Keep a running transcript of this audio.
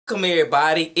Welcome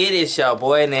everybody, it is your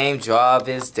boy named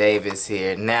Jarvis Davis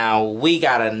here. Now we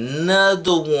got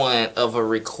another one of a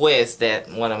request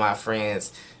that one of my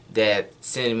friends that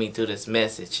sent me through this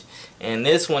message. And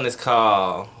this one is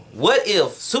called, what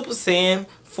if Super Saiyan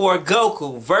 4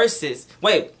 Goku versus,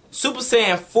 Super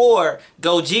Saiyan 4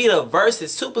 Gogeta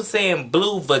versus Super Saiyan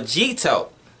Blue Vegito?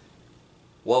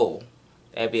 Whoa,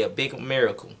 that'd be a big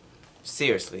miracle.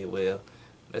 Seriously, it will.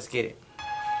 Let's get it.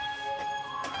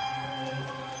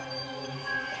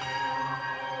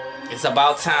 It's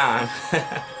about time.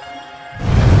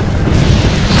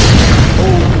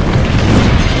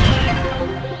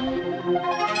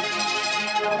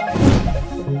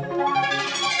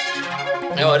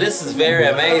 Oh, this is very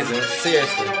amazing.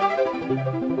 Seriously.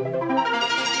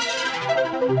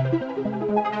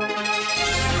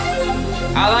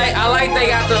 I like they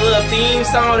got the little theme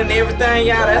song and everything,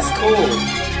 y'all. That's cool.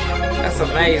 That's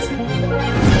amazing.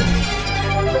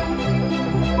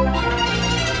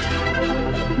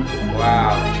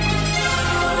 Wow.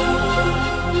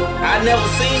 I've never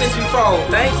seen this before.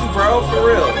 Thank you, bro, for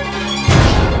real.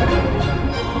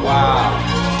 Wow.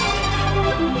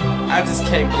 I just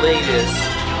can't believe this.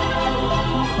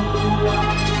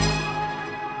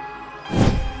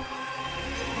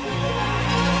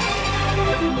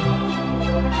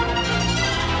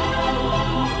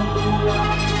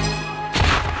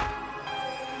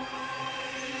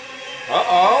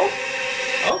 Uh-oh.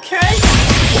 Okay.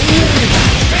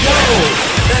 Yo,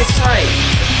 that's tight.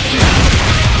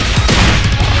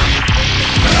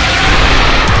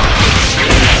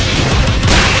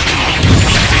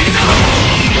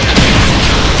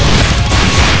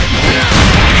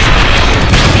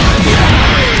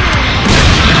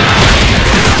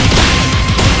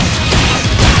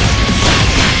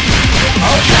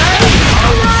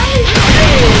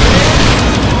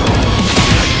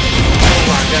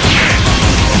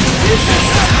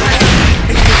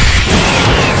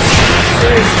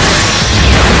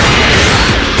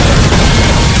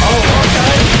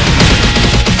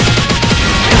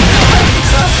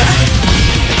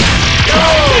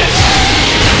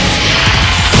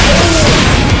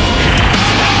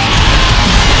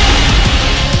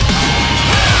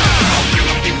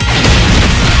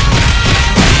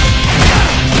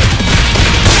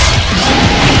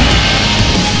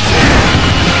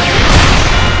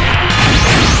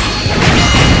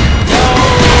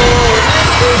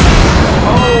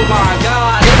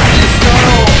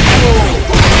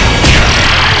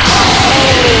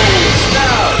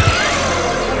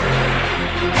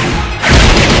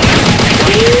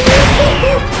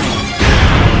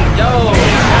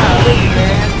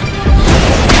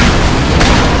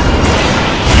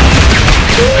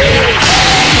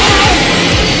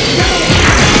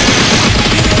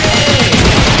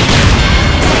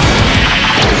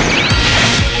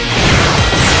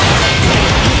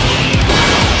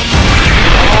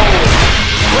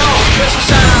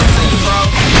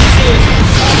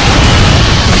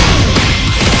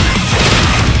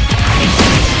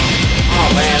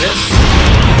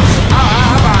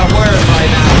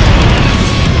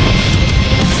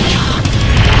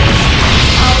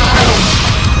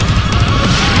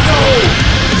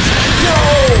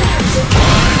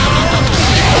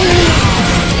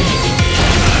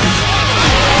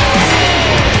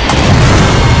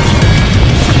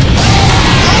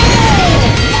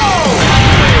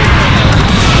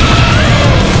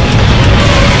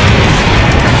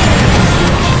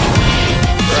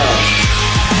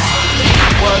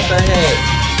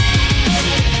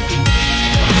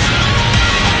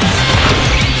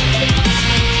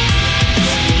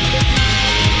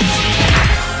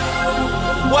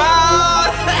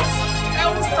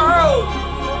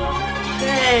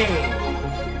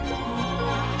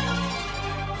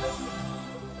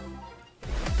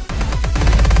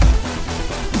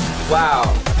 Wow.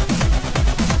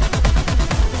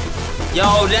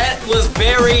 Yo, that was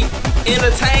very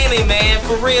entertaining, man.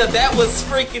 For real, that was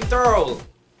freaking thorough.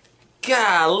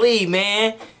 Golly,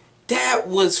 man. That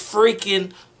was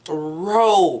freaking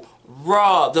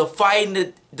raw. The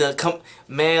fighting,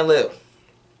 man, look.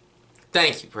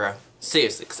 Thank you, bro.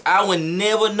 Seriously, because I would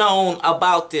never known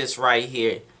about this right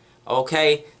here.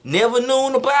 Okay? Never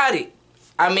known about it.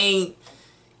 I mean,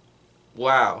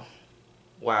 wow.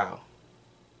 Wow.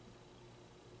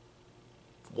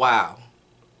 Wow.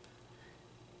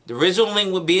 The original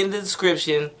link will be in the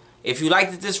description. If you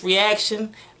liked this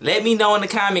reaction, let me know in the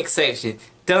comment section.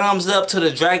 Thumbs up to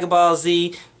the Dragon Ball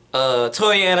Z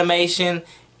toy animation.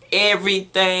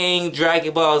 Everything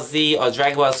Dragon Ball Z or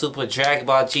Dragon Ball Super, Dragon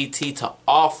Ball GT to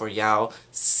offer, y'all.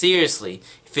 Seriously.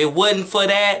 If it wasn't for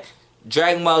that,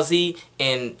 Dragon Ball Z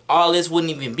and all this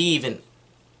wouldn't even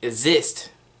exist.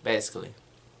 basically.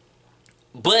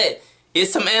 But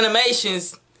it's some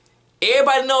animations.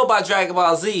 Everybody know about Dragon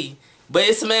Ball Z, but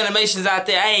it's some animations out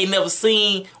there I ain't never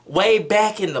seen way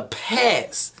back in the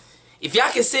past. If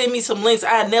y'all can send me some links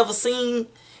I never seen,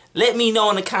 let me know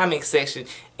in the comment section.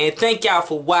 And thank y'all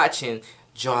for watching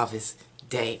Jarvis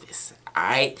Davis.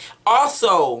 Alright?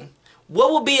 Also,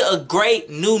 what would be a great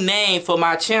new name for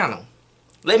my channel?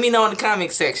 Let me know in the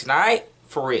comment section, alright?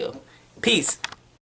 For real. Peace.